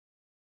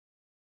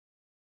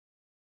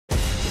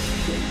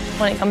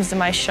When it comes to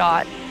my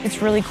shot,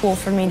 it's really cool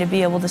for me to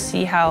be able to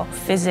see how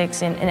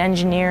physics and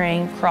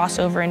engineering cross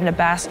over into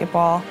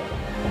basketball.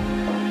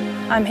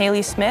 I'm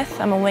Haley Smith.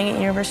 I'm a wing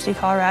at University of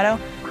Colorado,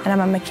 and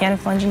I'm a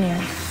mechanical engineer.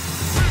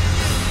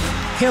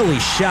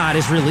 Haley's shot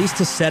is released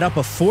to set up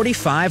a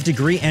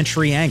 45-degree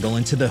entry angle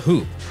into the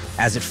hoop.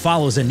 As it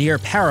follows a near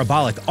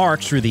parabolic arc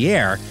through the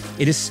air,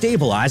 it is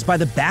stabilized by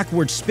the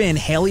backward spin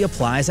Haley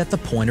applies at the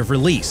point of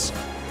release.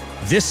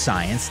 This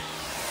science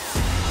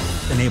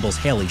enables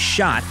Haley's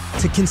shot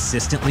to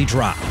consistently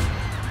drop.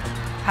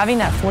 Having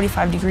that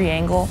 45-degree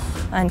angle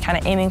and kind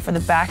of aiming for the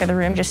back of the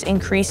rim just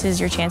increases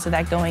your chance of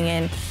that going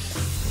in.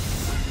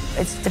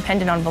 It's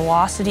dependent on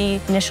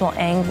velocity, initial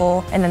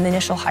angle, and then the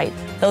initial height.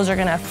 Those are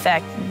going to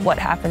affect what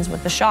happens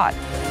with the shot.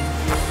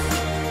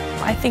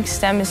 I think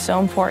STEM is so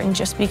important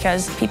just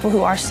because people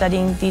who are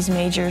studying these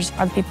majors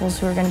are the people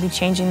who are going to be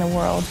changing the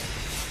world.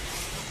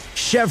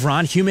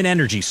 Chevron Human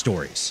Energy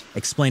Stories,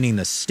 explaining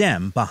the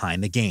STEM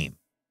behind the game.